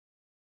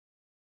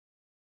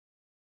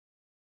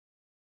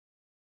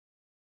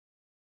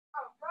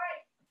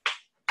right.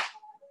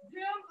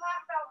 Zoom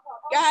black belt club.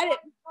 Oh, Got it.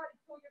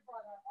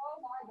 Oh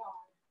my God.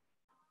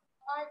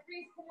 All right,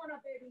 Reese, come on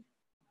up, baby.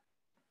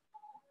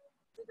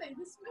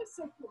 This smells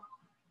so cool.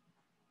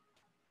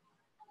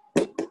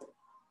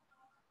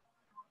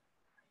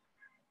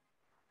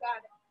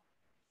 Got it.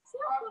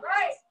 All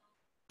right.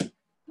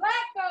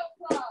 Black belt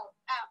club.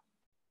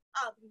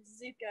 Oh, the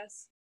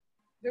bazookas.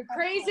 The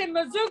crazy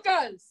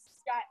bazookas.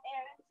 Got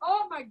Aaron.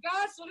 Oh my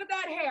gosh, look at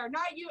that hair.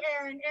 Not you,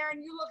 Aaron.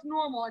 Aaron, you look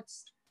normal.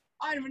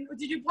 I don't even,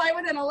 did you play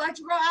with an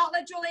electrical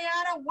outlet,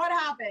 Juliana? What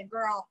happened,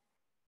 girl?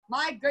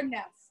 My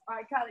goodness. All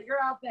right, Kylie,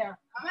 you're out there.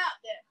 I'm out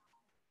there.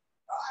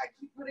 Oh, I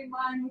keep putting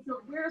mine with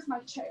your, where's my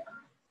chair?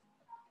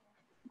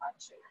 My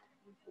chair.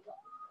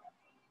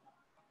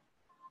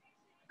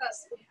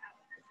 That's the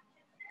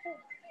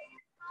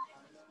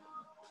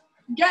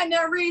Getting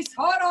there, Reese.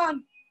 Hold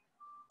on.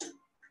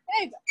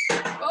 There you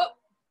go. Oh.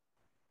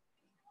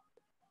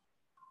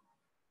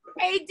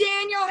 Hey,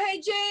 Daniel.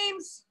 Hey,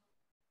 James.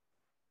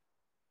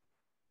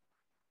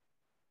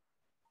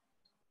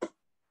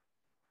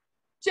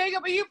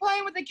 Jacob, are you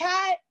playing with the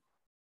cat?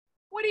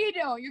 What are you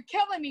doing? You're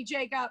killing me,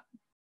 Jacob.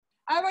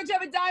 I want you to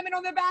have a diamond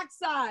on the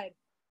backside.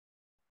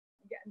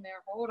 I'm getting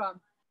there. Hold on.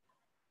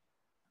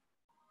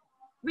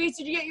 Reese,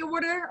 did you get your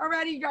water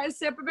already? You guys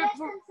sip a bit?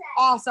 Yes,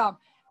 awesome.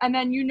 And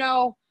then you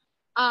know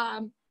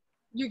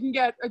you can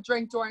get a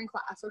drink during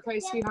class. Okay,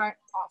 yes, sweetheart?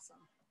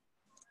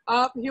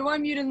 Awesome. You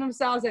unmuted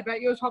themselves. I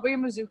bet you it was probably a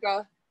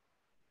Mazuka.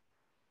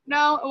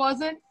 No, it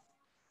wasn't?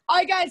 All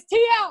right, guys,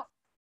 tee out.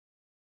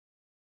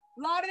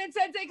 Louder than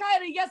Sensei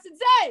Kylie. Yes, Sensei.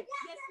 Yes,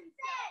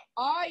 Sensei.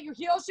 All right, your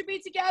heels should be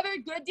together.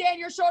 Good, Dan.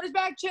 Your shoulders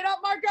back, chin up,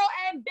 Marco,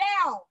 and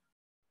down.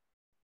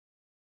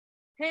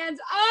 Hands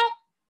up.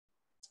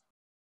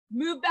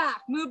 Move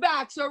back, move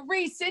back. So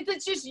Reese, since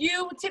it's just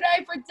you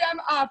today for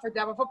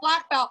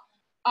black belt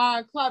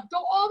club, go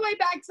all the way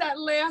back to that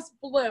last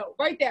blue,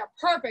 right there.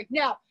 Perfect.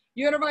 Now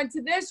you're gonna run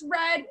to this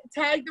red,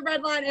 tag the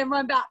red line, and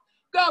run back.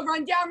 Go,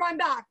 run down, run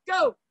back.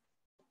 Go.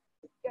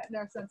 Get in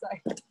there,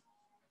 Sensei.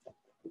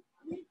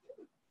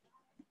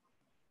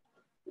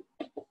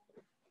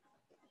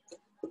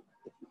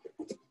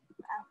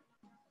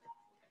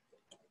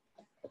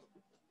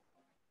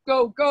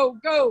 Go, go,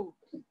 go.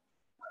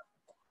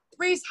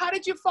 Reese, how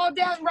did you fall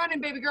down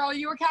running, baby girl? Are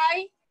you okay?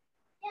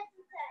 Yes,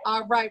 Sensei.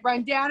 All right,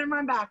 run down and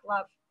run back,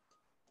 love.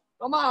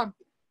 Come on.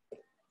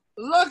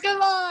 Look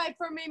alive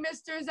for me,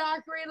 Mr.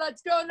 Zachary.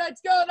 Let's go,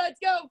 let's go,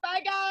 let's go.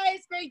 Bye, guys.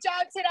 Great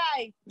job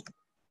today.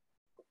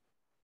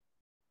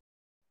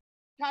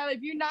 Kylie,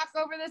 if you knock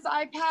over this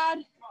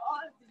iPad.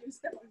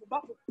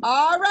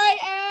 All right,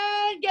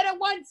 and get in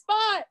one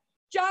spot.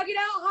 Jog it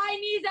out, high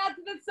knees out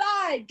to the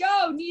side.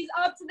 Go, knees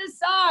up to the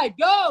side.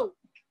 Go.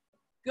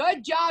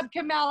 Good job,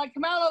 Kamala.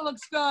 Kamala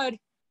looks good.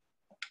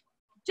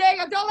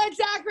 Jacob, don't let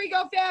Zachary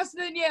go faster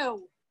than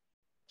you.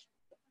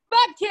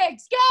 Butt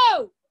kicks,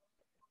 go.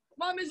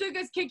 Come on,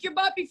 Mazookas, kick your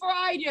butt before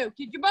I do.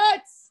 Kick your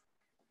butts.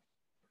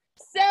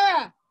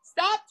 Sarah,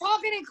 stop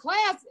talking in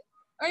class.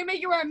 Or you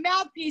make you wear a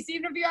mouthpiece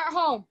even if you're at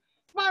home.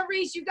 Come on,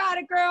 Reese, you got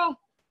it, girl.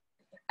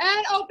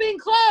 And open,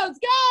 close,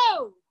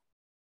 go.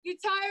 You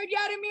tired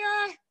yet,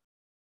 Amira?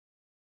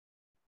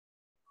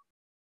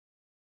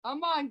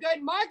 Come on,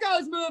 good.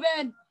 Marco's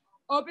moving.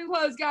 Open,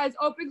 close, guys.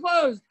 Open,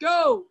 close.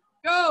 Go,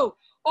 go.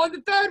 On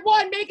the third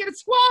one, make it a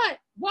squat.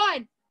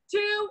 1,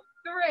 2,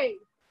 3.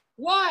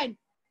 1,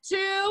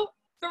 2,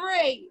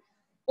 3.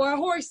 Or a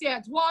horse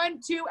stance. 1,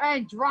 2,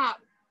 and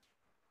drop.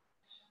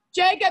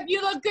 Jacob,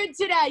 you look good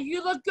today.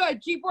 You look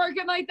good. Keep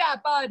working like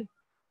that, bud.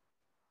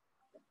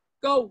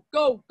 Go,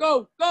 go,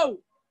 go, go.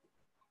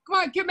 Come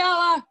on,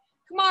 Camilla.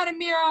 Come on,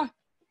 Amira.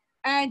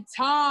 And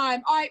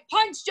time. All right,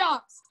 punch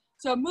jumps.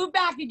 So move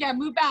back again.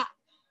 Move back.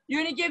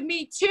 You're going to give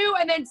me 2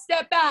 and then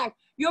step back.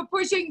 You're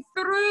pushing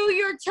through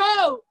your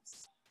toes.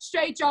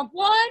 Straight jump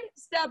 1,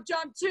 step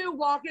jump 2,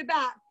 walk it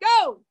back.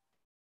 Go.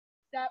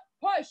 Step,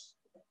 push,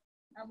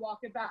 and walk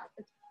it back.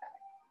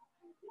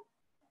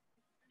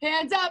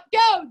 Hands up,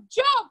 go,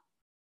 jump.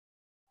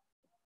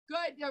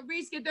 Good. Now,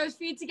 Reese, get those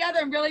feet together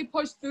and really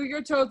push through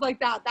your toes like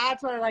that.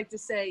 That's what I like to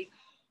say.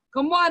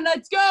 Come on,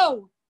 let's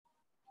go.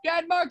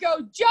 Good,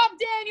 Marco. Jump,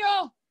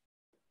 Daniel.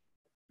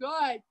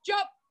 Good.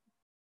 Jump.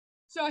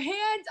 So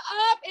hands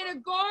up in a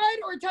guard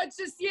or touch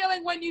the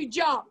ceiling when you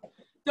jump.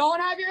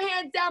 Don't have your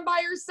hands down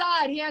by your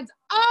side. Hands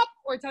up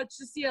or touch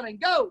the ceiling.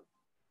 Go.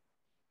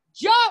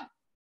 Jump.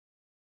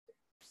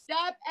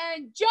 Step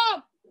and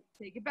jump.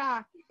 Take it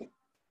back.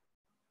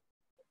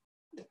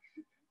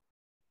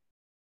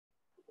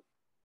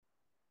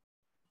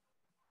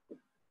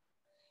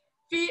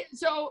 Feet.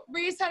 So,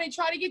 Reese, honey,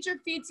 try to get your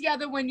feet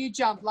together when you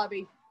jump,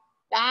 lovey.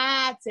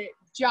 That's it.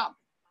 Jump.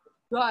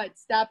 Good.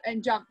 Step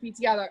and jump. Feet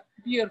together.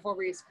 Beautiful,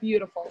 Reese.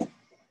 Beautiful.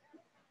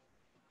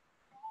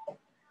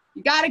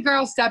 You got it,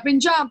 girl. Step and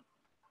jump.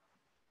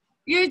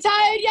 You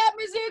tired yet,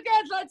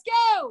 Mazookas? Let's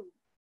go.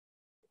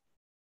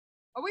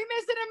 Are we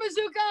missing a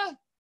Mazooka?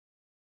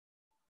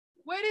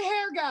 Where did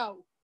hair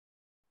go?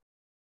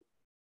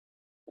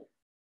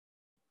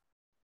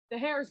 The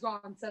hair's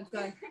gone,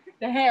 Sensei.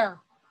 The hair.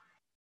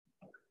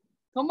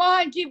 Come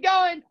on, keep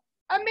going.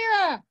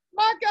 Amira,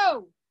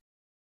 Marco,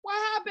 what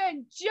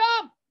happened?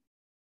 Jump.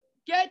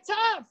 Get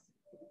tough.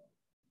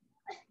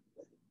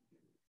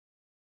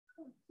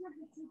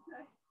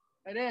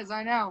 It is,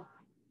 I know.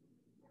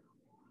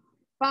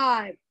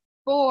 5,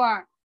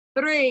 4,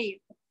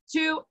 3,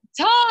 2,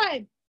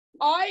 time.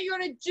 All right, you're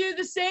gonna do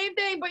the same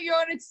thing, but you're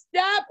gonna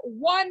step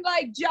one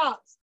leg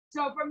jumps.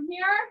 So from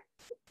here,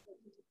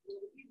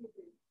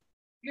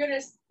 you're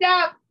gonna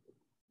step,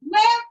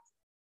 lift,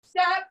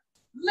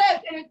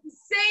 and it's the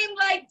same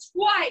leg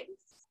twice.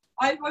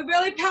 We're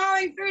really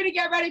powering through to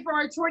get ready for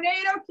our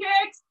tornado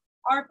kicks,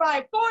 our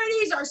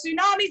 540s, our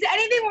tsunamis,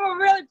 anything where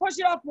we're really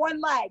pushing off one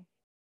leg.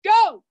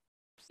 Go,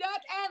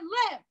 step and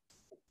lift,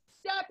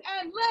 step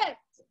and lift.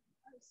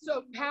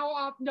 So power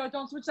off, no,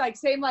 don't switch legs,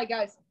 same leg,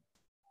 guys.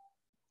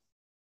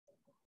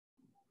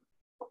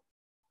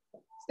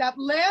 Step,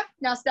 lift,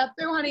 now step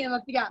through, honey, and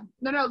lift again.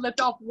 No,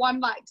 lift off one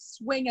leg,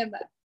 swing and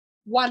lift.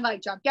 One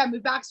leg jump. Yeah,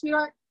 move back,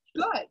 sweetheart.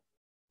 Good.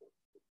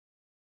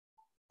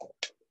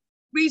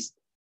 We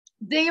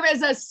think of it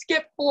as a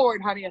skip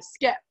forward, honey, a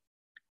skip.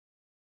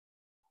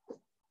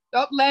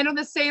 Oh, land on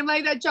the same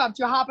leg that jumped.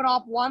 You're hopping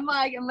off one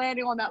leg and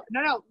landing on that.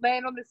 No,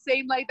 land on the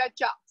same leg that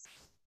jumps.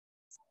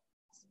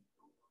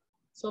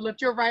 So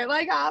lift your right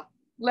leg up,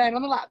 land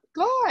on the left.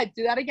 Good.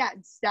 Do that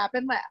again. Step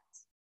and lift.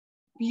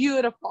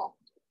 Beautiful.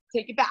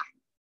 Take it back.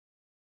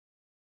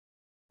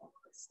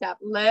 Step,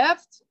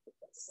 lift.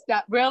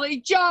 Step,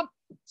 really jump.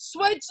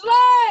 Switch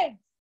legs.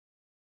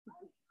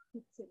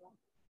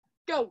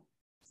 Go.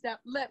 Step,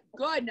 lift.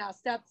 Good. Now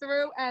step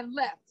through and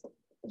lift.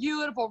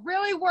 Beautiful.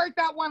 Really work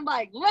that one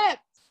leg. Lift.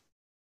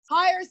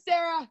 Higher,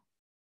 Sarah.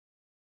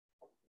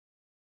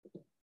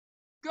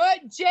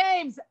 Good,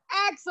 James.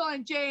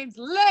 Excellent, James.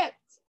 Lift.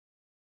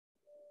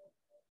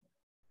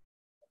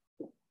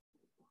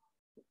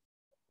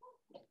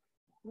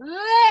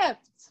 Lift.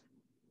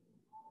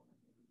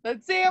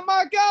 Let's see it,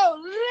 Marco.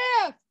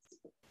 Lift.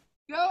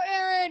 Go,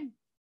 Aaron.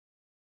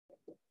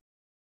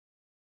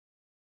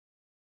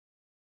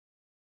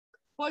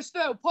 Push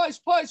through. Push,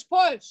 push,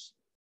 push.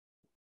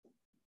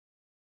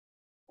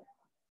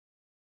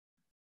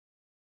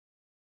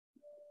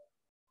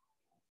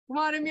 Come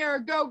on,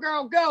 Amira. Go,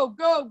 girl. Go,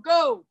 go,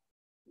 go.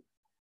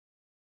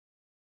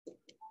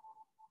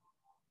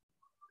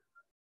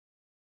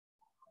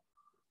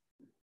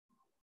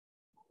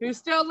 You're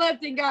still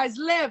lifting, guys.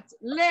 Lift,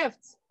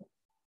 lift.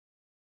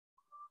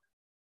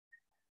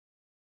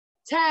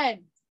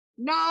 10,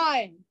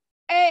 9,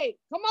 8.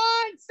 Come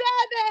on,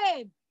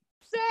 7,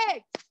 6,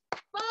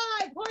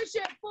 5. Push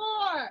it.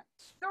 4,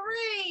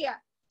 3,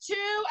 2,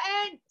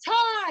 and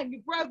time.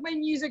 You broke my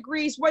music,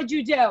 Reese. What'd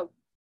you do?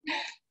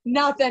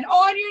 Nothing.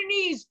 On your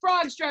knees,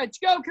 frog stretch.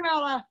 Go,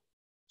 Camilla.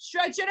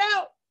 Stretch it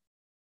out.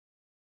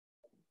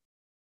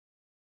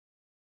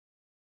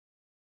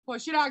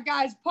 Push it out,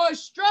 guys. Push,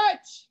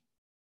 stretch.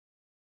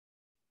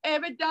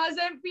 If it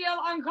doesn't feel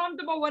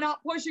uncomfortable, we're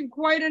not pushing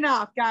quite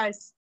enough,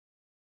 guys.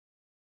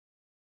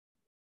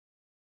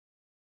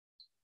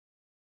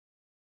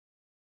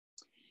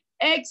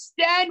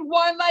 Extend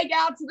one leg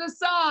out to the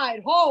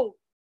side. Hold.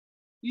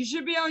 You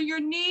should be on your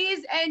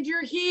knees and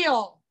your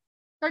heel.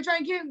 Try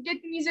and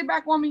get the music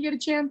back on when you get a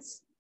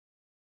chance.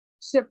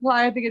 Sit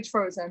play. I think it's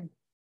frozen.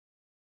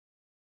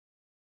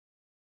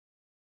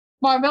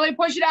 Come on, really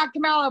push it out,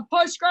 Camilla.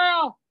 Push,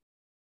 girl.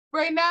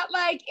 Bring that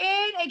leg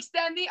in.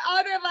 Extend the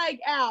other leg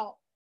out.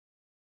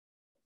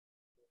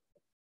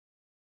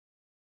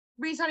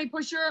 Reese, honey,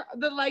 push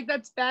the leg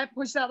that's bent.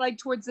 Push that leg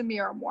towards the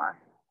mirror more.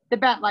 The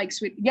bent leg,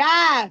 sweet.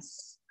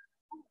 Yes.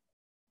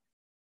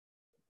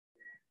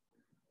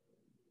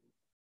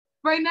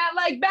 Bring that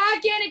leg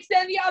back in.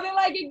 Extend the other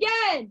leg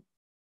again.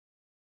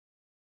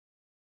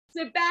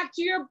 Sit back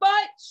to your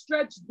butt.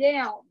 Stretch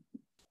down.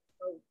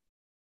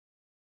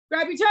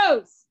 Grab your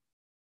toes.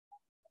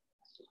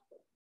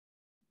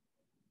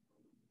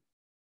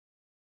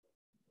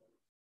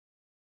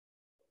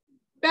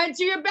 Bend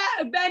to your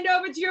back. Bend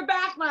over to your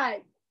back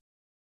leg.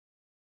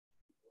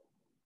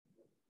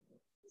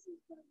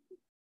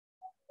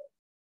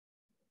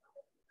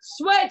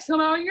 Switch. Come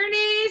on your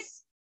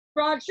knees.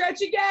 Frog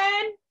stretch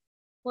again.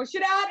 Push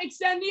it out.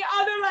 Extend the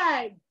other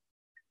leg.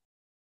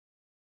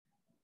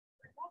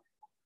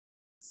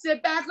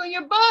 Sit back on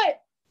your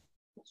butt.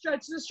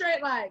 Stretch the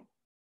straight leg.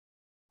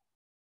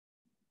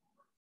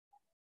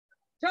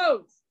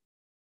 Toes.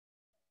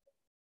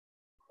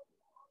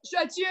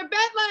 Stretch your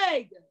bent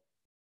leg.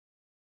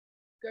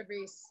 Good,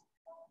 Reese.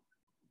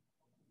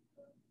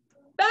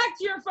 Back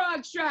to your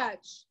frog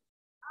stretch.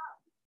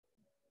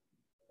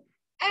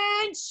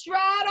 And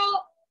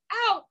straddle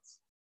out.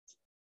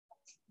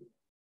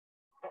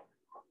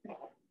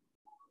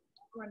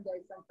 One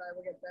day, sometime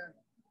we'll get there.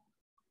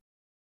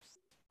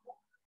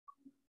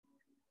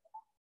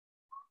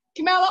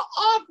 Camilla,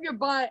 off your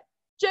butt.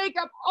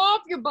 Jacob,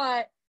 off your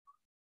butt.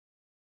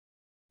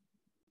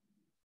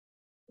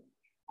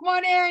 Come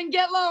on, Aaron,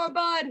 get lower,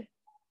 bud.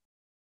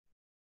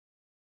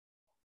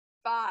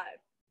 5,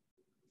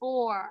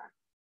 4.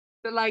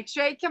 The leg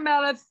straight,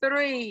 Camilla.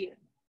 3,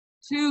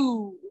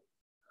 2,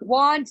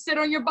 1. Sit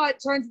on your butt.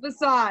 Turn to the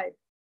side.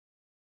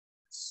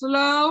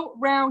 Slow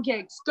round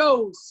kicks.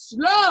 Go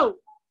slow.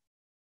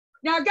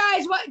 Now,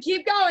 guys,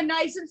 keep going.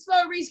 Nice and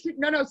slow, Reese.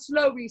 No,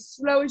 slow, Reese.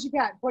 Slow as you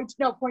can. Point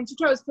your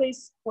toes,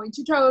 please. Point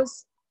your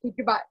toes. Keep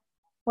your butt.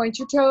 Point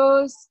your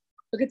toes.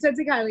 Look at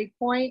Sensei Kylie.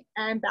 Point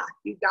and back.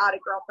 You got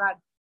it, girlfriend.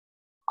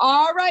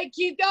 All right,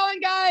 keep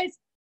going, guys.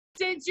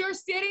 Since you're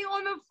sitting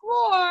on the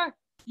floor,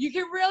 you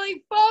can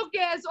really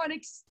focus on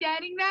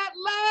extending that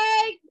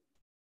leg,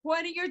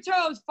 pointing your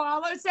toes.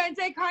 Follow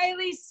Sensei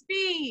Kylie's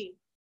speed.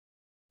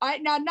 All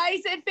right, now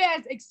nice and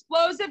fast.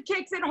 Explosive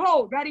kicks and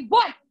hold. Ready?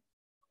 1.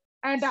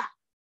 And back.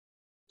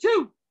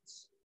 2.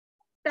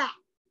 Back.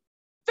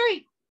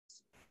 3.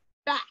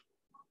 Back.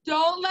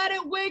 Don't let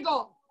it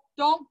wiggle.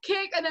 Don't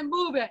kick and then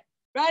move it.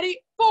 Ready?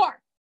 4.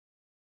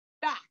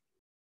 Back.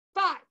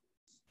 5.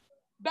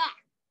 Back.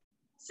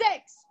 6.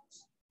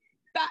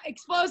 Back.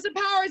 Explosive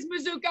powers,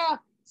 Mazuka.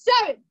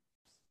 7.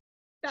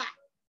 Back.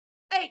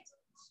 8.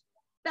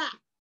 Back.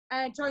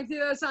 And turn to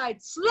the other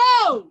side.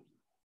 Slow.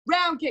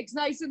 Round kicks,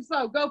 nice and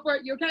slow. Go for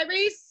it. You okay,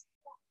 Reese?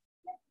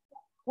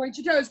 Point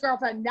your toes,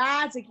 girlfriend.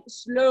 That's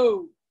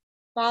slow.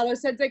 Follow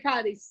Sensei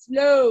Kylie.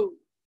 Slow.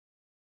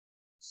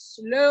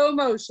 Slow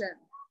motion.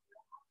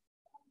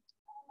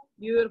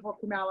 Beautiful,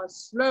 Kamala.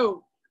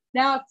 Slow.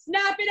 Now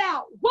snap it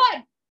out.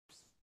 1.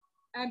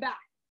 And back.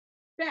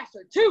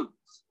 Faster. 2.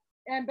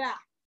 And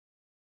back.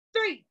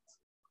 3.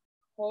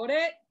 Hold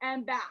it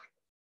and back.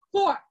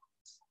 4.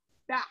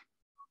 Back.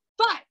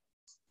 5.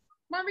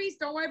 Come on, Reese.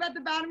 Don't worry about the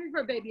bottom of your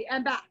foot, baby.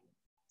 And back.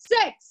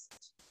 6.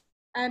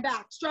 And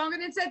back. Stronger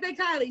than Sensei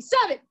Kylie.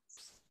 7.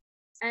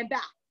 And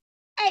back.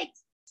 8.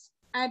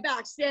 And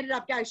back. Stand it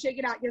up, guys. Shake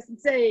it out. Yes, and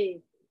say.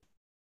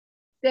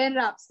 Stand it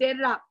up.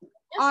 Stand it up.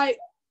 All right.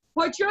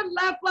 Put your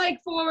left leg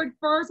forward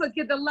first. Let's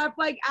get the left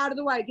leg out of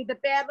the way. Get the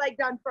bad leg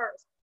done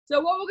first.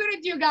 So what we're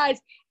going to do, guys,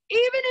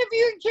 even if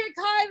you can kick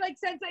high like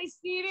Sensei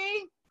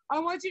Stevie, I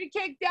want you to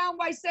kick down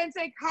by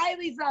Sensei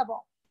Kylie's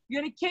level.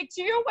 You're going to kick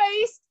to your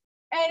waist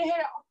and hit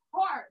it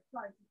hard.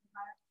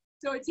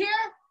 So it's here.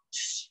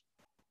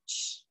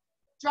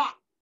 Drop.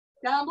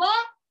 Down block.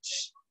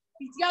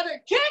 Feet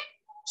together. Kick.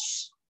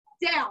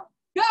 Down.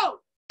 Go.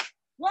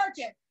 Work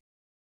it.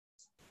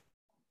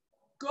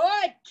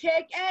 Good.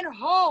 Kick and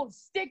hold.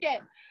 Stick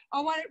it.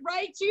 I want it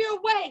right to your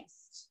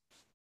waist.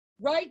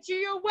 Right to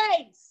your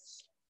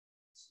waist.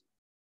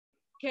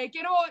 Kick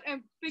it on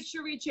and fix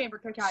your reach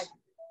chamber, okay?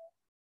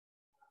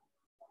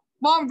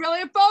 Mom,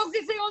 really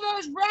focusing on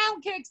those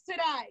round kicks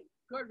today.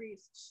 Good,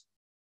 Reese.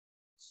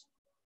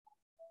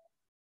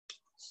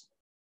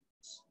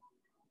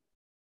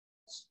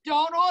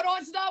 Don't hold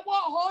on to that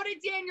wall. Hold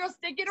it, Daniel.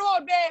 Stick it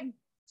on, babe.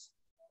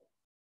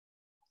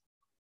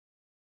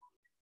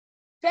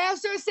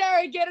 Faster,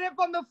 Sarah. Get it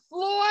from the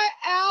floor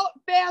out.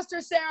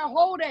 Faster, Sarah.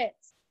 Hold it.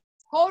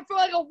 Hold for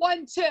like a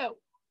 1-2.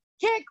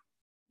 Kick.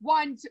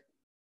 1-2.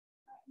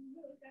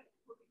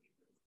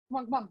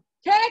 Come on.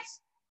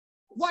 Kicks.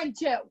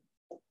 1-2.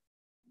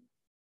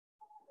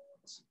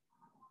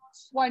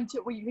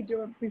 1-2. Well, you can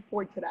do it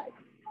before today.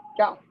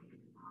 Go.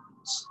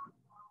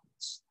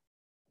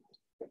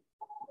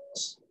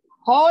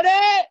 Hold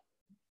it.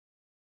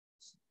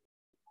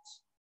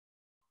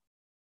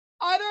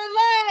 Other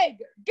leg.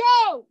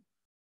 Go.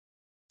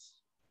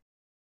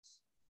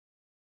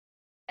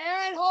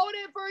 And hold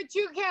it for a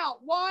 2 count.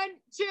 1,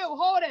 2.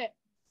 Hold it.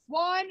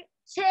 1,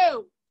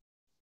 2.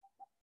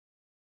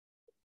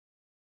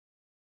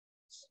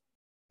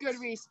 Good,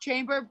 Reese.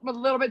 Chamber a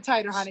little bit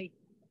tighter, honey.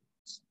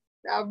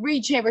 Now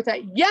re-chamber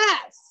tight.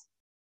 Yes.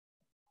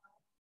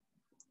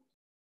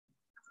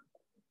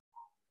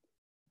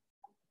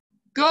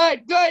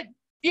 Good.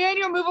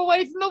 Daniel, move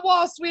away from the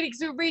wall, sweetie,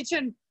 because you're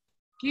reaching.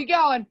 Keep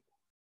going.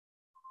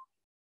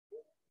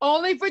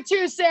 Only for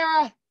 2,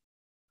 Sarah.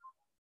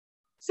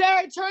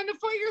 Sarah, turn the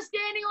foot you're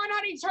standing on,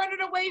 honey. Turn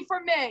it away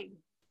from me.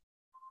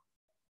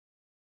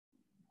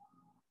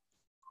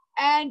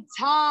 And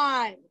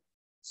time.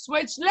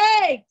 Switch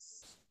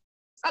legs.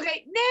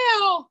 Okay,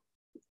 now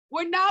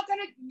we're not going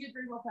to get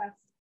 3 more passes.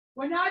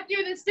 We're not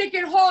doing the stick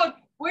and hold.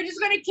 We're just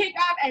going to kick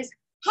up as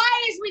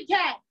high as we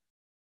can.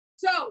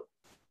 So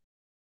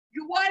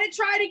you want to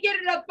try to get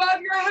it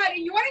above your head,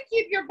 and you want to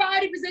keep your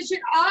body position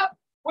up.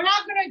 We're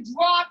not going to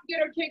drop,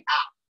 get or kick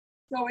up.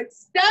 So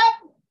it's step,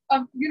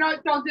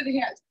 don't do the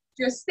hands.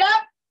 Just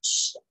step,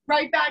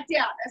 right back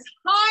down. As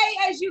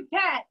high as you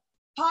can.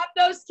 Pop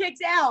those kicks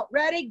out.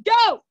 Ready?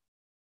 Go.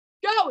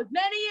 Go. As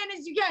many in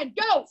as you can.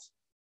 Go.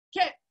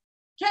 Kick.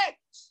 Kick.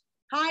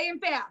 High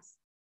and fast.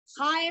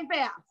 High and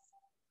fast.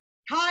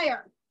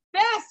 Higher.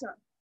 Faster.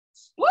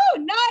 Woo!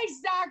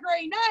 Nice,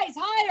 Zachary. Nice.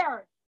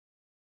 Higher.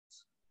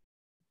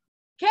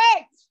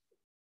 Kick.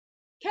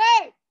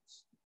 Kick.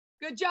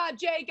 Good job,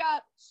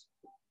 Jacob.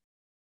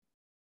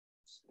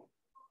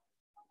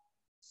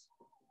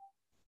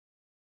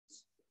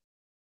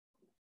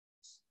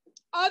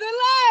 Other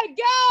leg,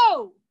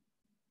 go.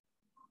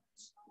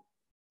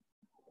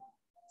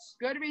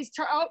 Good, Reese.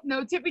 Oh,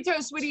 no tippy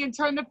toes, sweetie, and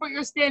turn the foot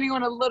you're standing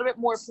on a little bit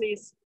more,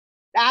 please.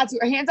 That's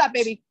your hands up,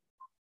 baby.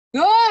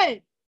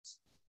 Good.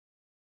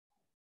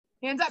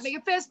 Hands up, make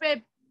a fist,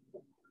 babe.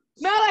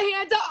 Camilla,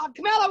 hands up.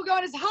 Camilla, we're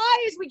going as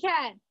high as we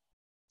can.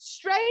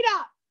 Straight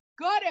up.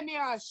 Good,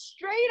 Amira.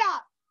 Straight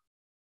up.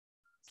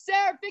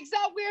 Sarah, fix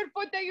that weird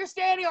foot that you're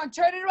standing on.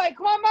 Turn it away.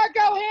 Come on,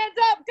 Marco. Hands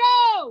up.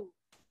 Go.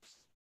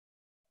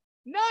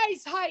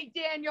 Nice height,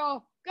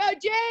 Daniel. Go,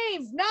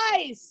 James.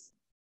 Nice.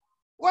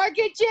 Work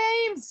it,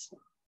 James.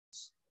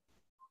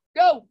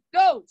 Go,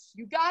 go.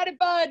 You got it,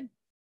 bud.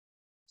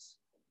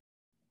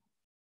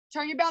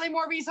 Turn your belly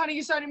more, Reese, honey.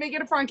 You're starting to make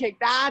it a front kick.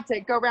 That's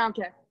it. Go round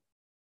kick.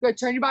 Good.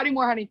 Turn your body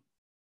more, honey.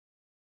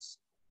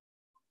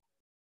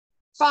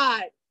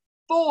 5,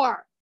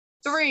 4,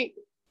 3,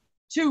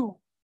 2,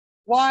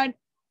 1.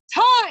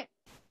 Time.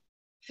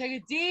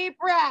 Take a deep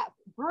breath.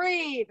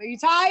 Breathe. Are you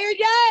tired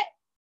yet?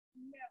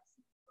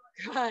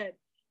 Yes. Good.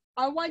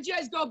 I want you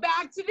guys to go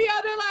back to the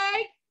other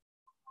leg.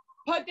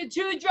 Put the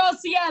two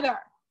drills together.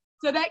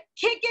 So that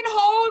kick and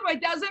hold where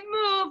it doesn't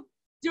move,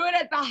 do it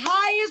at the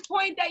highest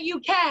point that you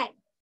can.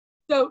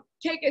 So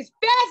kick as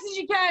fast as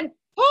you can.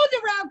 Hold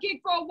the round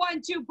kick for a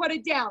 1-2. Put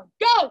it down.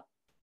 Go.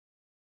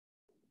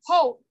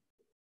 Hold.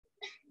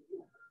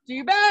 Do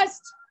your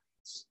best.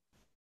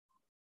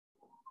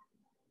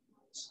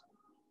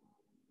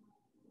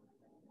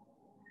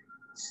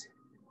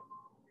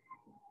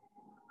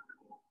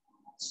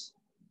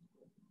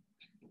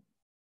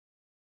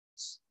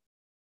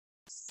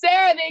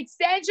 Sarah, the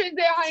extensions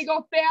there, honey.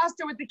 Go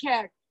faster with the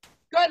kick.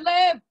 Good,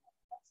 Liv.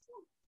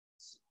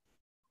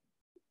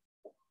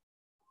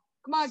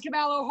 Come on,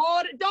 Camilla.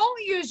 Hold it.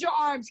 Don't use your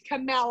arms,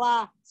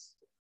 Camilla.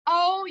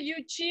 Oh,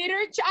 you cheater.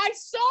 I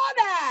saw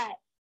that.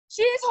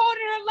 She's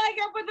holding her leg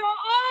up with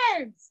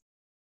her arms.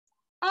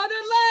 Other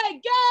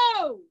leg.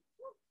 Go.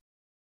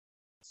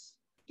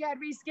 Get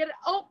Reese. Get it.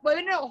 Oh,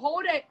 wait, no.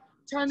 Hold it.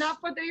 Turn that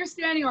foot that you're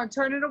standing on.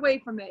 Turn it away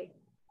from me.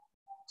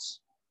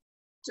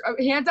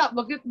 Hands up.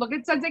 Look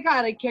at Sensei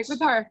Kylie. Kick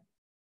with her.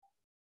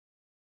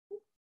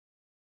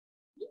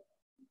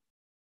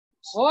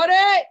 Hold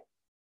it.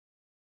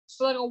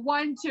 So like a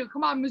 1-2.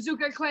 Come on,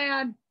 Mazuka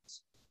clan.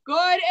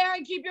 Good,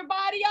 Aaron. Keep your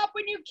body up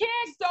when you kick.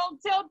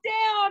 Don't tilt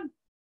down.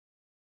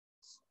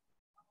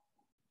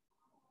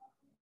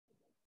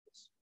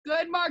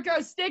 Good,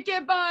 Marco. Stick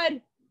it,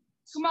 bud.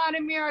 Come on,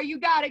 Amira. You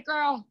got it,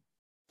 girl.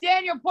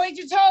 Daniel, point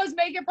your toes.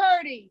 Make it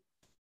pretty.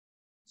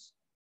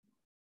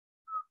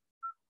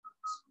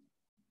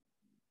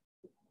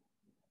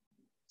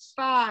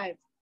 Five,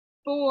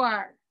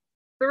 4,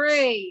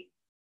 3,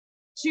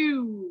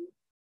 2,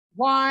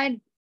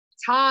 1.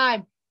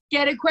 Time.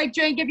 Get a quick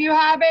drink if you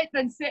have it,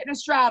 then sit in a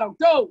straddle.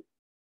 Go.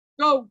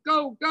 Go,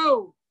 go,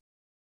 go.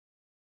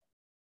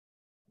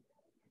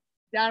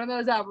 Down on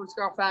those elbows,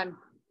 girlfriend.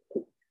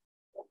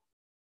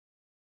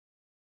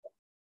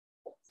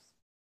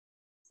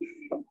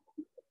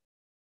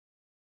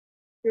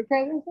 You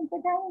okay with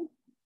something, Karen?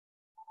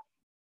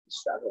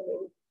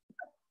 Struggling.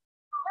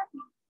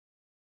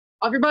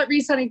 Off your butt,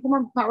 Reese, honey. Come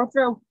on, power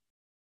through.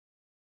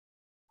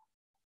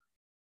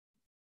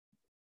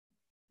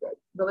 Good.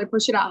 Really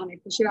push it out, honey.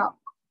 Push it out.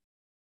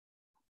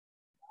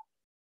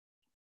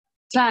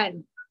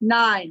 10,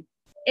 9,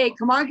 8.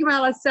 Come on,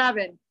 Camilla.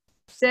 7,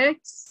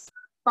 6,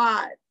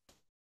 5,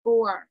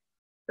 4,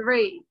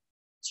 3,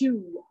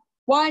 2,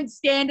 1.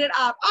 Stand it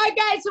up. All right,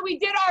 guys. So we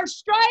did our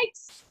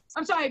strikes.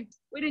 I'm sorry.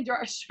 We didn't do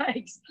our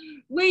strikes.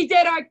 We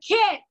did our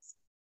kicks.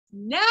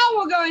 Now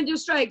we're going to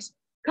strikes.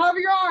 Cover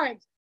your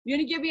arms. You're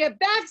going to give me a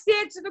back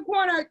stance to the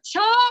corner.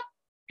 Chop,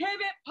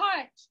 pivot,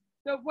 punch.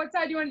 So what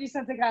side do you want to do,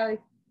 Sensei Kylie?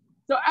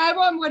 So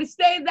everyone, we're going to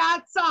stay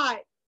that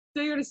side.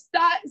 So you're going to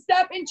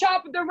step and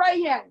chop with the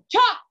right hand.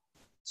 Chop.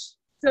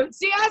 So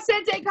see how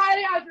Sensei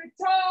Kylie has her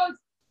toes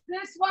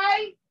this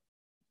way?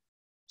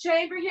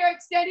 Chamber here,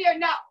 extend here.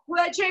 Now, pull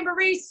that chamber,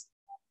 Reese.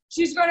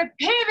 She's going to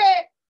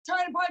pivot,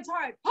 turn and punch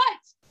hard.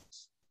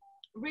 Punch.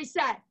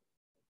 Reset.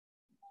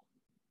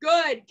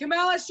 Good.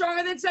 Camilla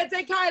stronger than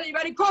Sensei Kylie.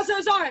 Ready? Cross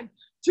those arms.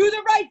 To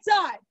the right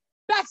side.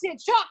 Back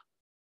stance. Chop.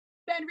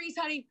 Then Reese,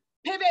 honey.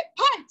 Pivot.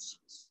 Punch.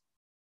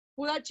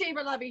 Pull that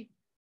chamber, Levy.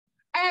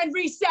 And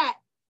reset.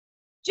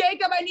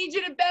 Jacob, I need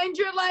you to bend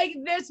your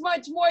leg this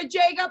much more,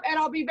 Jacob, and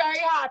I'll be very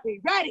happy.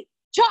 Ready?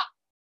 Chop.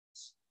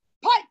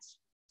 Punch.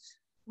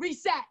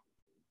 Reset.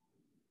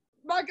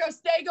 Marco,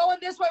 stay going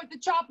this way with the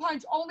chop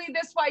punch. Only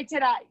this way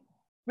today.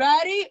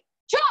 Ready?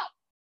 Chop.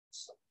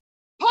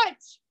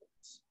 Punch.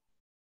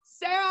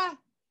 Sarah,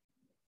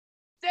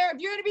 if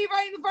you're going to be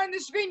right in the front of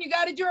the screen, you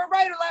got to do it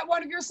right or let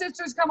one of your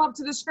sisters come up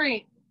to the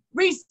screen.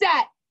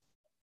 Reset.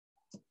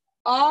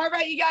 All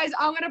right, you guys,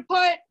 I'm going to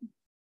put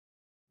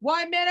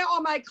 1 minute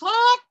on my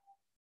clock.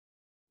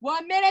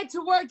 1 minute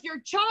to work your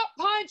chop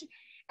punch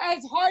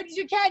as hard as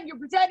you can. You're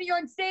pretending you're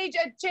on stage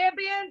at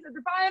champions, at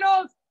the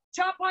finals.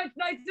 Chop punch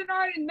nice and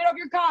hard in the middle of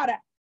your kata.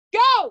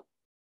 Go!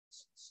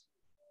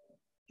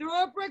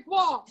 Through a brick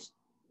wall.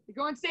 You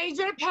go on stage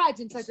at a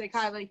pageant, Sensei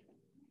Kylie.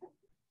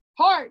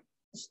 Hard.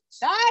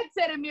 That's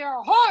it,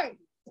 Amira. Hard.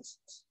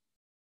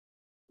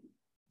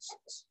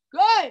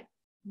 Good.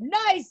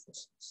 Nice.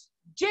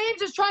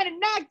 James is trying to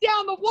knock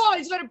down the wall.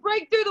 He's going to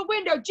break through the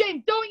window.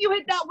 James, don't you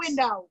hit that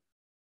window.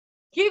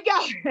 Keep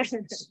going.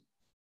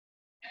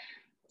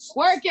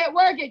 Work it,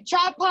 work it.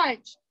 Chop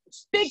punch.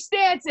 Big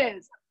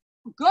stances.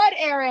 Good,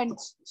 Aaron.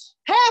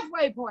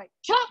 Halfway point.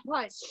 Chop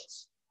punch.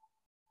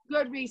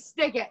 Good, Reese.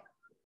 Stick it.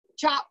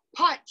 Chop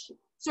punch.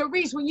 So,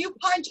 Reese, when you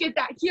punch, get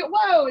that heel.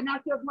 Whoa, and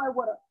knock off my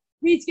water.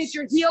 Reese, get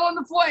your heel on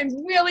the floor and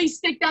really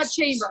stick that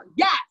chamber.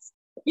 Yes.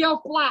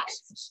 Heel flat.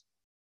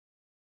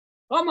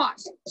 Come on.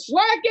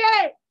 Work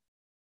it.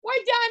 We're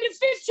down to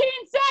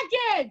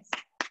 15 seconds.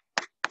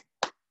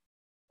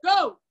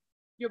 Go.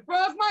 You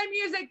broke my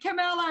music,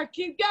 Camilla.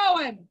 Keep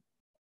going.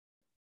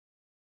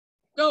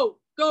 Go.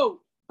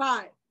 Go.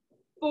 5,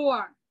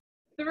 4,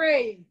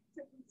 3,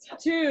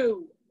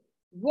 2,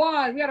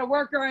 1. We got to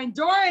work our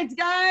endurance,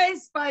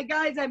 guys. By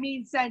guys, I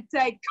mean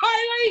Sensei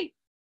Kylie.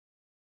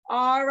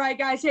 All right,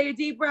 guys, take a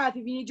deep breath.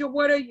 If you need your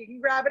water, you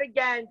can grab it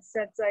again,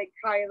 Sensei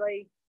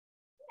Kylie.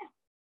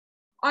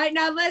 All right,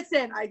 now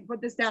listen. I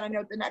put this down. I know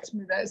what the next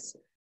move is.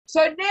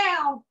 So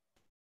now,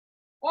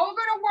 what we're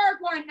going to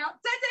work on now,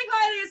 Sensei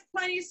Kylie has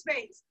plenty of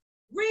space.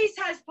 Reese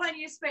has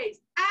plenty of space.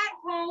 At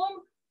home,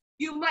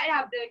 you might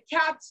have the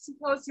caps too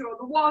close to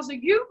the wall, so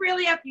you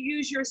really have to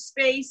use your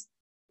space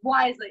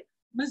wisely.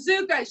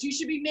 Mazookas, you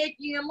should be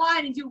making a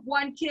line and do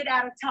one kid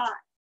at a time.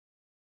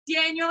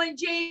 Daniel and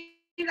James,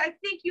 I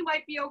think you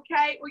might be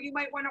okay, or you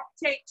might want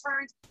to take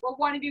turns where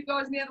one of you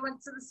goes and the other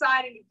one's to the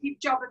side and you keep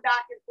jumping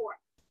back and forth.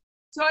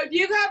 So if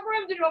you have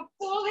room to do a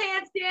full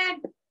handstand,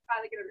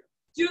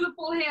 do the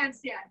full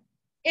handstand.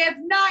 If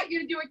not,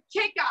 you're going to do a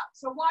kick up.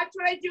 So watch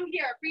what I do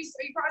here. Reese,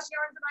 are you crossing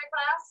your arms in my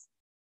class?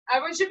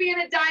 Everyone should be in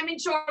a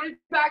diamond shoulder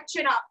back,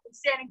 chin up, and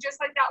standing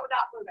just like that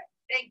without moving.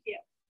 Thank you.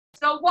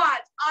 So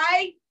watch.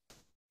 I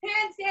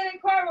handstand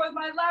and cartwheel with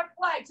my left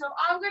leg. So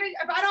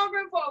if I don't have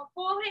room for a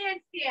full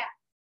handstand,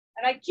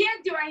 and I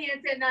can't do a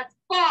handstand, that's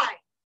fine.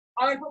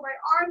 I'm going to put my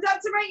arms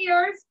up to my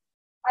ears.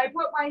 I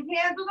put my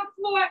hands on the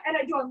floor, and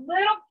I do a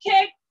little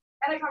kick,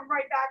 and I come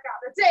right back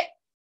up. That's it.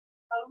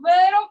 A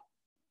little,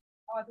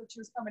 oh, I thought she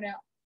was coming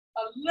out.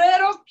 A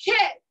little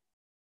kick,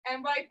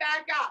 and right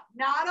back up.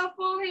 Not a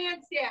full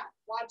handstand.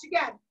 Watch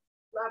again.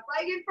 Left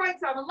leg in front,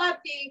 so I'm a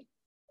lefty.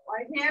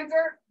 My hands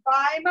are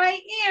by my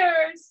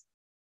ears.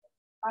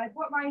 I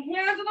put my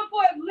hands on the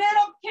floor,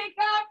 little kick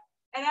up,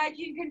 and I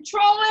can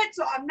control it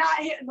so I'm not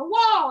hitting the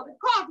wall, the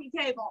coffee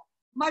table,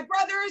 my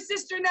brother or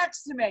sister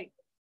next to me.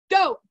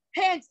 Go,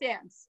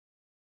 handstands.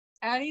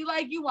 Any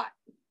leg you want.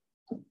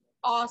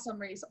 Awesome,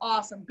 Reese.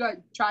 Awesome.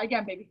 Good. Try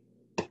again, baby.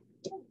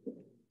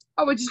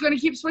 Oh, we're just going to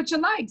keep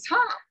switching legs,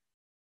 huh?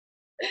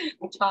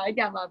 Try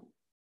again, love.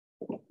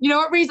 You know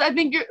what, Reese? I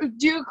think you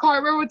do a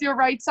cartwheel with your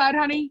right side,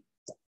 honey.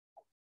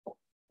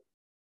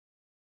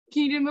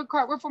 Can you do a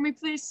cartwheel for me,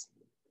 please?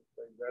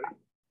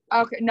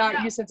 Okay, no,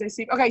 you said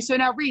see. Okay, so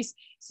now, Reese,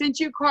 since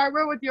you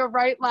cartwheel with your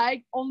right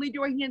leg, only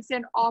do a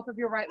handstand off of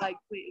your right leg,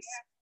 please.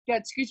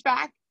 Good. Scooch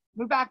back.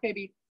 Move back,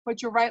 baby.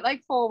 Put your right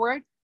leg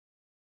forward.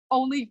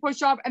 Only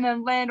push up and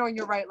then land on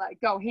your right leg.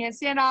 Go.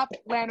 Handstand up,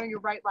 land on your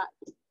right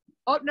leg.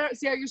 Oh, no.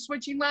 See how you're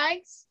switching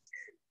legs?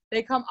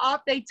 They come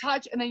up, they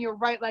touch, and then your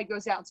right leg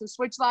goes down. So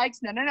switch legs.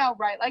 No, no, no.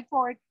 Right leg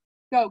forward.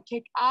 Go.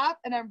 Kick up,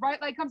 and then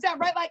right leg comes down.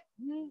 Right leg.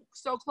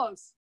 So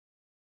close.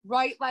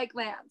 Right leg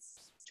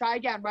lands. Try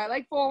again. Right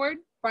leg forward.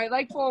 Right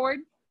leg forward.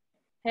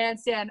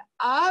 Handstand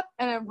up,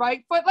 and then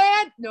right foot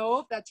land.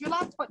 Nope, that's your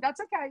left foot. That's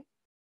okay.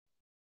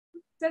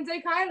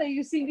 Sensei Kylie,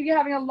 you seem to be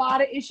having a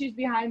lot of issues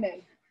behind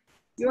me.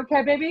 You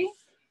okay, baby?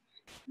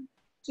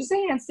 Just a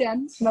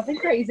handstand. Nothing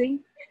crazy.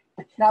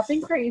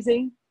 Nothing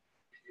crazy.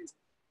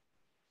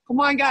 Come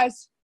on,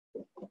 guys.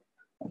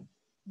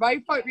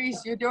 Right foot,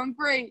 Reese. You're doing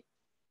great.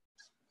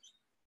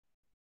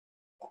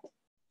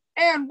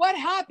 Aaron, what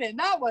happened?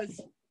 That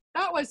was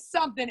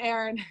something,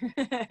 Aaron.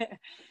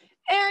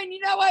 Aaron, you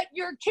know what?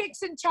 Your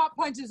kicks and chop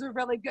punches are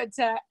really good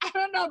today. I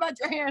don't know about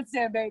your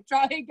handstand, babe.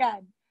 Try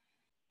again.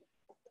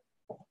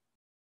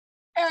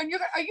 Aaron,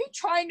 are you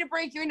trying to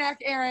break your neck,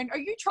 Aaron? Are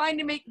you trying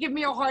to give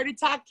me a heart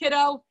attack,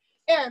 kiddo?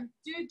 Aaron,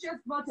 do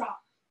just what's up.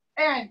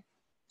 Aaron,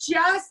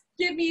 just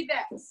give me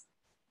this.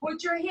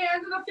 Put your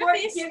hands on the floor.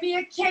 Give me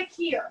a kick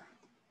here.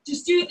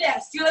 Just do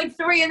this. Do like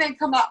 3 and then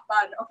come up,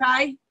 bud,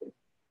 okay?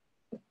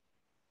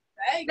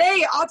 Thanks. There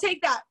you go. I'll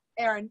take that,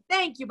 Aaron.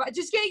 Thank you. But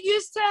just get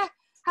used to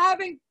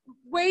having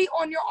weight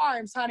on your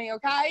arms, honey,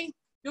 okay?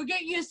 You'll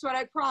get used to it,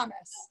 I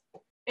promise.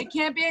 It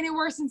can't be any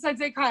worse than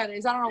Sensei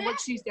Kylie's. I don't know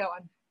what she's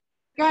doing.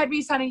 Go ahead,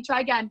 Reese, honey.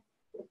 Try again.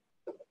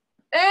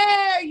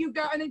 There you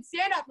go. And then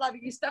stand up, love.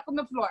 You're stuck on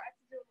the floor.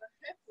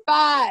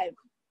 5,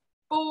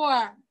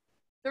 4,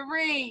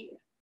 3,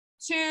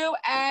 2,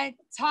 and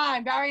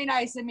time. Very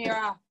nice,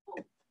 Amira. All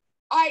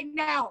right,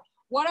 now,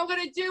 what I'm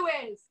going to do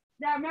is,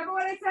 now remember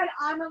what I said?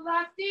 I'm a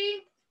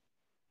lefty.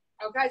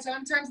 Okay, so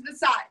I'm turning to the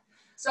side.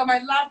 So my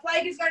left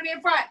leg is going to be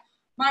in front.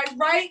 My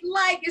right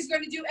leg is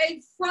going to do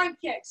a front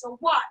kick. So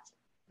watch.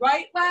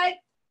 Right leg,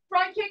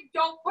 front kick.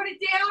 Don't put it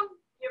down.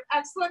 You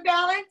have excellent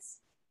balance.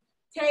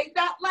 Take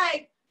that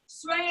leg,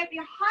 swing it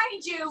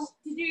behind you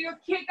to do your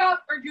kick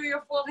up or do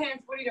your full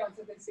hands. What are you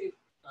doing, Sensei?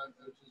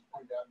 Just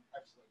point down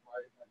excellent.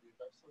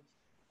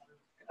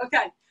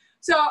 Okay,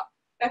 so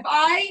if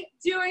I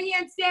do a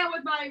handstand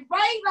with my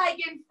right leg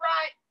in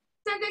front,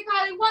 Sensei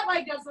Kylie, what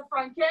leg does the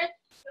front kick?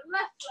 The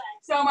left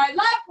leg. So my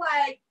left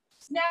leg,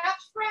 snatch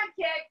front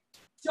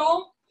kick.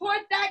 Don't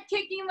put that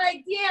kicking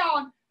leg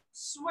down.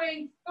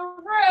 Swing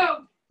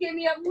through. Give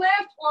me a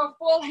lift or a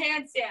full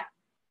handstand.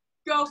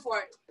 Go for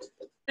it.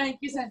 Thank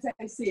you, Sensei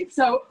Steve.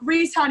 So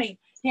Reese, honey,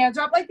 hands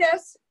are up like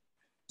this.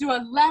 Do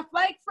a left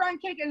leg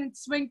front kick and then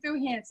swing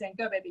through handstand.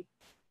 Go, baby.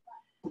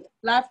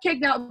 Left kick.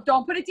 Now,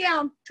 don't put it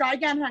down. Try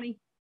again, honey.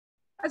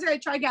 That's right.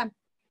 Try again.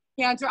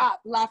 Hands are up.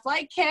 Left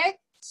leg kick.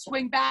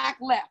 Swing back,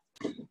 lift.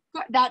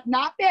 Good. That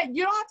not bad.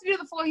 You don't have to do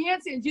the full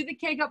handstand. Do the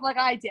kick up like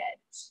I did.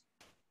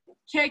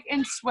 Kick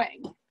and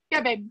swing.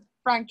 Yeah, baby.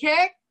 Front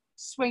kick.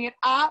 Swing it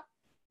up.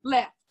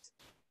 Lift.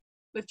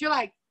 Lift your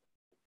leg.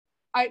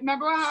 I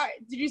remember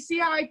did you see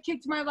how I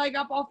kicked my leg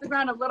up off the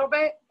ground a little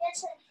bit?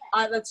 Yes, sir.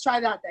 All right, let's try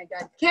that then.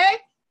 Good.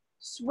 Kick,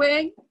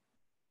 swing.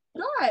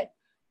 Good.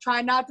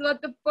 Try not to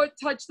let the foot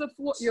touch the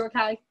floor. You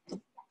okay? All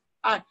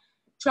right.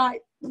 Try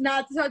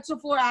not to touch the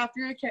floor after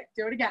your kick.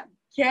 Do it again.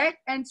 Kick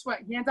and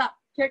swing. Hands up.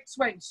 Kick,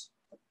 swings.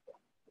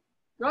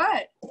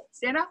 Good.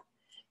 Stand up.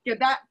 Get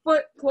that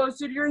foot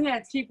closer to your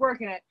hands. Keep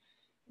working it.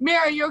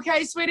 Mary, you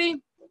okay,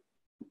 sweetie?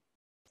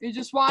 You're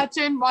just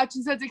watching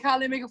Sensei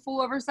Kylie make a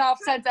fool of herself.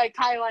 Sensei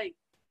Kylie.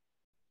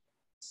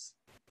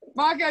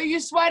 Marco, are you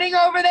sweating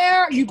over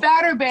there? You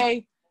better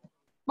be.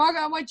 Marco,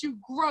 I want you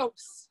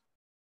gross.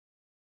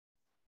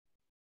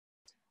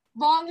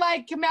 Long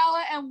leg,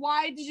 Kamala, and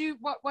why did you,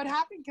 what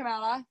happened,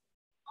 Kamala?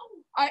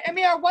 All right,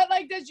 Amira, what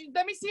leg did you,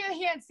 let me see a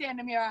handstand,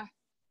 Amira.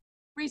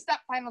 Re-step,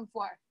 fine on the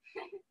floor.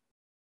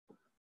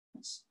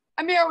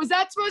 Amira, was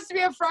that supposed to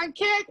be a front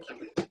kick?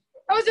 That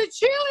was a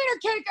cheerleader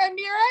kick,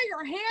 Amira.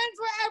 Your hands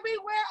were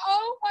everywhere.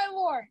 Oh, my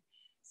Lord.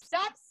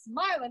 Stop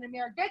smiling,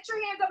 Amira. Get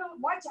your hands up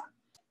and watch out.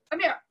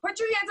 Amira, put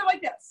your hands up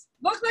like this.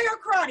 Look like a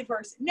karate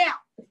person. Now,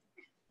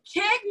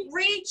 kick,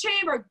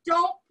 re-chamber.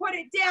 Don't put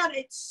it down.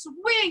 It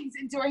swings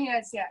into a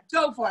handstand.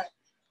 Go for it.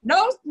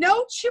 No,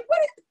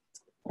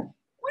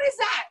 what is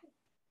that?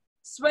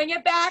 Swing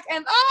it back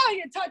and, oh,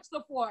 you touch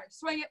the floor.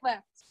 Swing it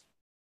left.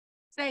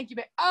 Thank you,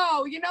 babe.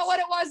 Oh, you know what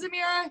it was,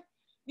 Amira?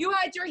 You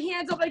had your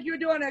hands up like you were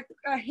doing a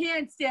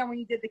handstand when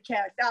you did the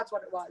kick. That's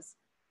what it was.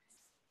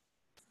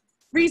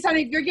 Reese,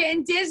 honey, if you're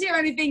getting dizzy or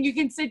anything, you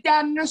can sit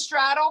down in a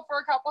straddle for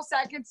a couple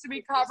seconds to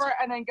recover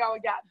and then go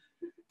again.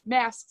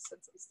 Masks,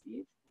 Sensei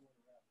Steve.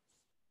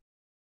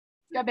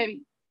 Yeah,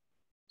 baby.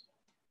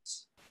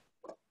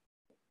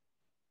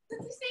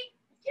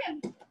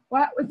 Kim,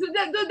 What? Do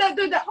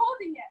that.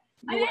 holding it.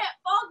 I didn't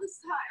fall this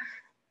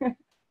time.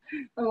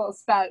 A little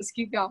spaz.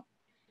 Keep going.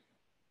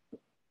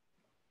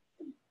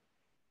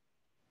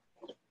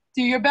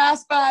 Do your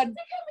best, bud.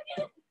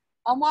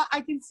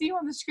 I can see you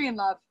on the screen,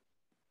 love.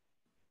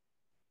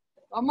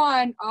 Come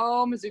on.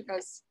 Oh,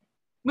 Mazukas.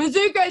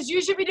 Mazukas,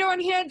 you should be doing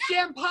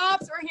handstand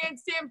pops or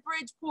handstand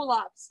bridge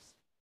pull-ups.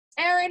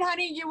 Aaron,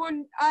 honey,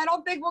 I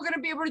don't think we're going to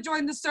be able to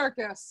join the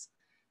circus.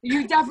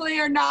 You definitely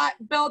are not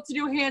built to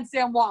do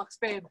handstand walks,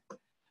 babe.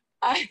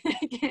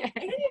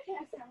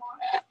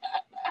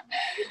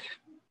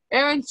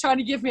 Aaron's trying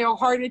to give me a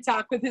heart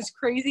attack with his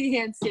crazy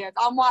handstands.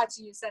 I'm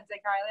watching you, Sensei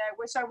Kylie. I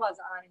wish I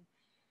wasn't, honey.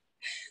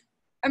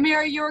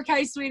 Amira, you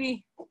okay,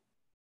 sweetie?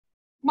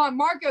 Come on,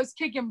 Marco's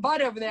kicking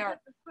butt over there.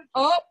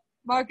 Oh,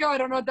 Marco, I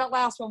don't know what that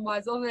last one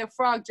was. Only a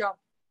frog jump.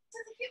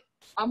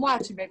 I'm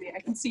watching, baby. I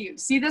can see you.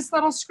 See this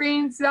little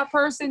screen? See that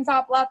person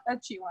top left?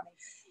 That's you, honey.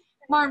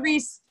 Come on,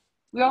 Reese.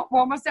 We're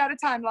almost out of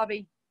time,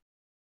 lovey.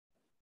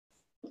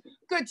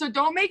 Good. So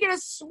don't make it a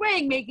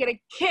swing. Make it a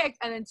kick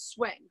and then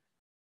swing.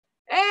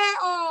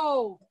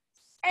 Oh,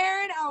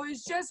 Aaron, I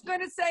was just going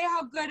to say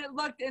how good it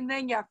looked, and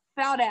then you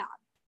fell down.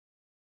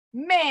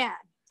 Man.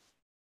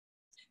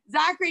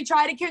 Zachary,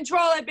 try to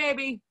control it,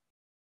 baby.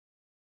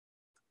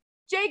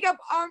 Jacob,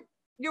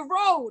 you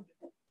rolled.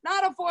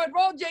 Not a forward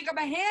roll, Jacob,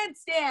 a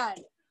handstand.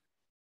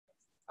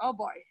 Oh,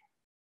 boy.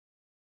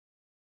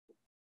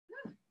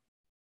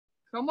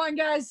 Come on,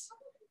 guys.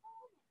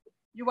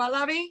 You what,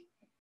 Lovey?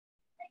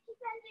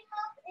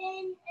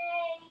 In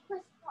a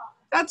crisscross.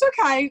 That's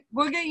okay.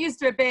 We'll get used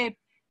to it, babe.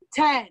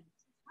 10,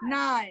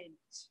 9,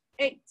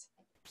 8,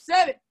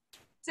 7,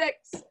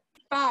 6,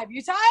 5.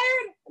 You tired?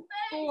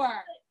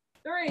 4,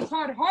 3.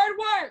 Hard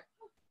work.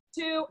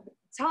 2,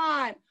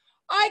 time.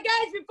 All right,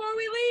 guys, before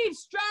we leave,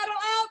 straddle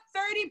out,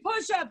 30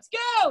 push-ups.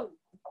 Go.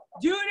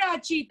 Do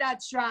not cheat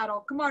that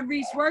straddle. Come on,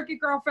 Reese, work it,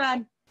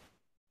 girlfriend.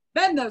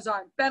 Bend those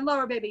arms. Bend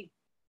lower, baby.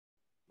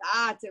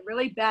 That's it.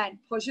 Really bend.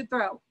 Push it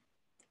through.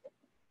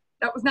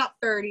 That was not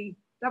 30.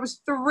 That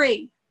was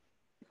 3.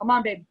 Come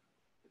on, babe.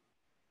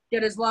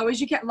 Get as low as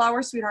you can.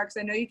 Lower, sweetheart,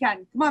 because I know you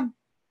can. Come on.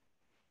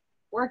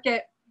 Work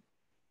it.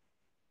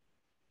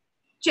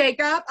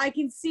 Jacob, I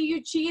can see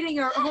you cheating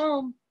at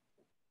home.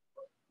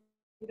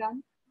 You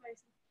done?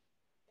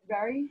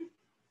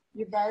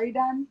 You're very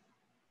done?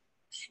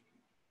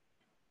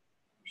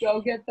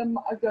 Go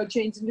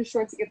change into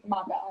shorts to get the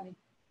mop out, honey.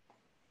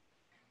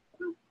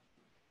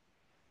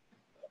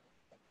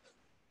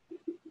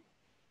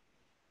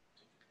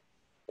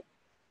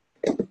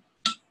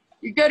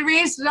 You good,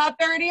 Reese? Is that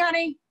 30,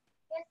 honey?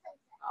 Yes, sir.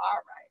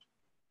 All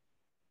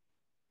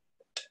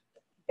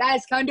right.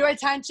 Guys, come to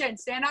attention.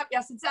 Stand up.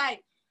 Yes, it's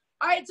 8.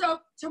 All right, so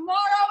tomorrow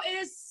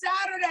is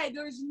Saturday.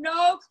 There's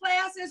no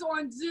classes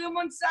on Zoom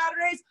on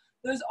Saturdays.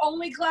 There's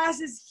only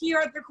classes here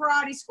at the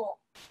karate school.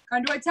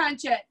 Come to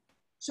attention.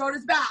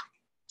 Shoulders back.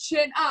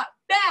 Chin up.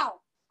 Now,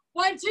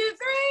 1, 2,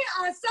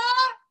 3. Asa.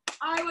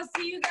 I will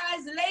see you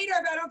guys later,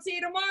 but I don't see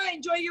you tomorrow.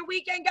 Enjoy your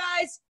weekend,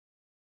 guys.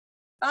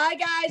 Bye,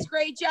 guys.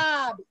 Great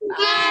job.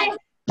 Bye.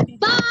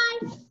 Bye.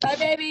 Bye,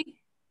 baby.